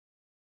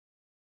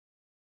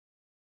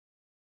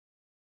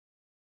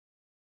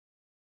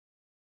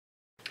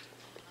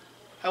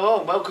Hello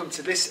and welcome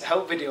to this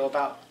help video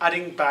about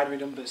adding binary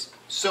numbers.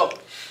 So,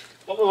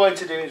 what we're going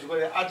to do is we're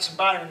going to add some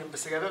binary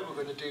numbers together.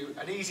 We're going to do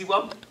an easy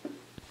one,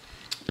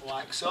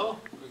 like so.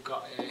 We've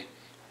got a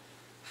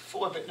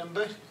 4-bit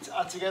number to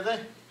add together.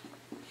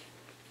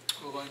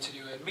 We're going to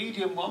do a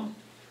medium one,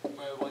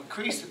 where we'll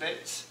increase the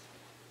bits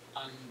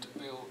and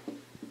we'll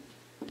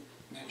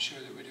make sure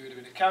that we're doing a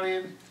bit of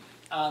carrying.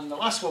 And the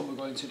last one we're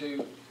going to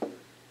do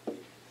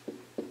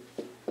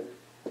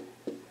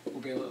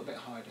will be a little bit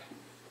harder.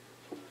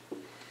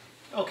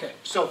 Okay,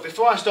 so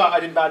before I start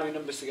adding binary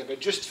numbers together,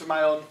 just for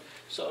my own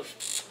sort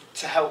of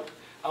to help,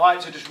 I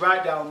like to just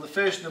write down the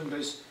first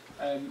numbers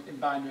in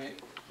binary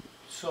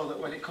so that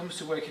when it comes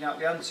to working out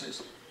the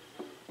answers,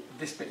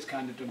 this bit's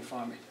kind of done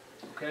for me.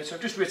 Okay, so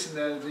I've just written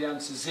the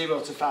answers 0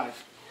 to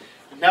 5.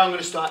 And now I'm going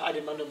to start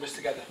adding my numbers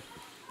together.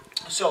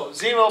 So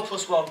 0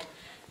 plus 1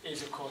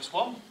 is of course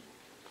 1.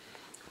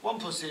 1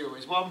 plus 0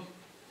 is 1.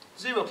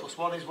 0 plus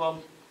 1 is 1.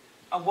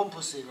 And 1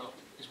 plus 0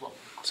 is 1.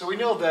 So we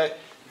know there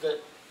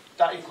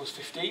that equals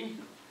 15.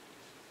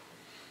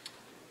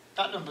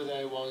 That number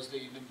there was the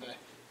number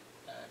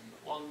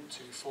 1,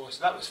 2, 4,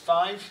 so that was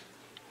 5.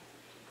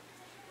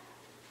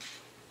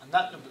 And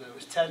that number there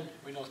was 10.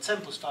 We know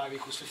 10 plus 5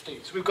 equals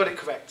 15, so we've got it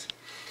correct.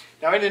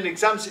 Now in an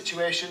exam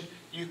situation,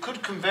 you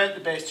could convert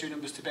the base 2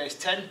 numbers to base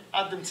 10,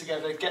 add them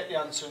together, get the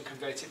answer and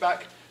convert it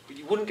back, but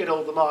you wouldn't get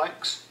all the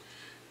marks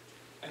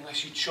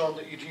unless you'd shown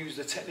that you'd used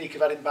the technique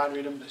of adding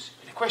binary numbers.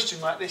 In a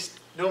question like this,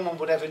 no one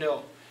would ever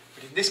know.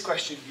 But in this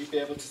question, you'd be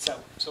able to tell.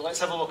 So let's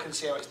have a look and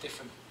see how it's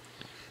different.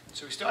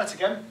 So we start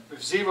again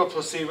with 0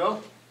 plus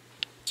 0,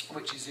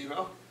 which is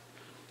 0.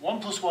 1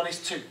 plus 1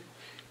 is 2.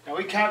 Now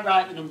we can't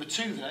write the number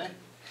 2 there,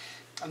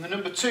 and the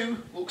number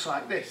 2 looks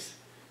like this.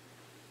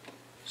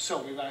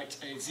 So we write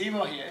a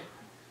 0 here,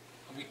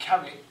 and we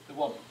carry the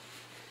 1.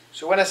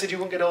 So when I said you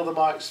wouldn't get all the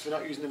marks for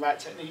not using the right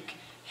technique,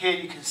 here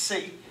you can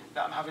see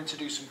that I'm having to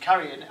do some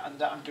carrying and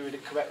that I'm doing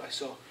it correctly,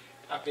 so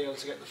I'd be able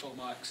to get the full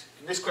marks.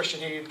 In this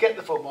question here, you'd get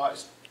the full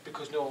marks,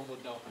 because no one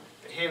would know.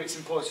 But here it's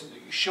important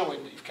that you're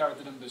showing that you've carried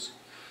the numbers.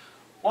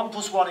 1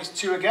 plus 1 is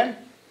 2 again,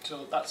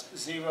 so that's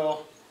 0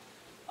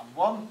 and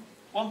 1.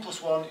 1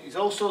 plus 1 is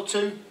also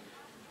 2,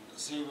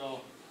 0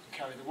 and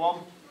carry the 1.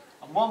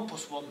 And 1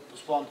 plus 1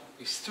 plus 1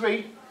 is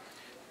 3,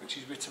 which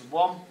is written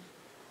 1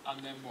 and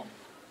then 1.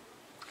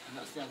 And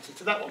that's the answer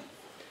to that one.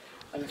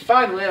 And then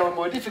finally, our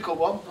more difficult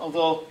one,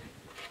 although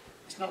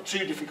it's not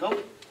too difficult,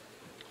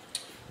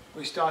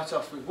 we start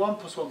off with 1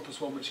 plus 1 plus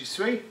 1, which is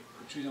 3,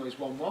 which we know is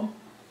 1, 1.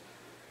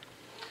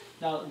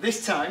 Now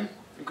this time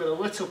we've got a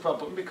little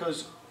problem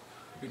because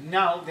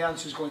now the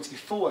answer is going to be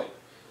 4,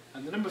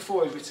 and the number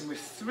 4 is written with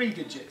 3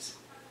 digits.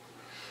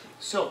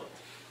 So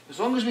as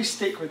long as we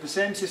stick with the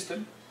same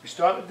system, we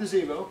start with the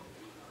 0,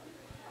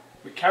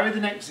 we carry the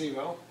next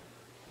 0,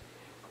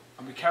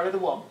 and we carry the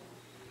 1.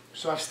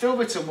 So I've still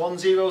written 1,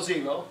 0,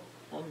 0,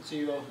 1,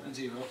 0 and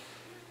 0,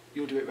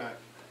 you'll do it right.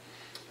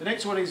 The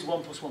next one is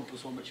 1 plus 1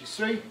 plus 1, which is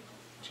 3,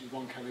 which is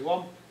 1 carry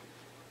 1.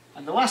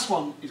 And the last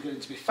one is going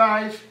to be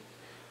 5.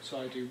 So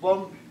I do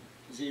 1,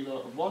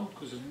 0 and 1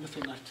 because there's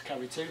nothing left to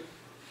carry 2.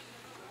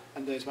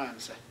 And there's my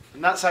answer.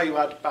 And that's how you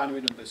add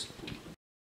binary numbers.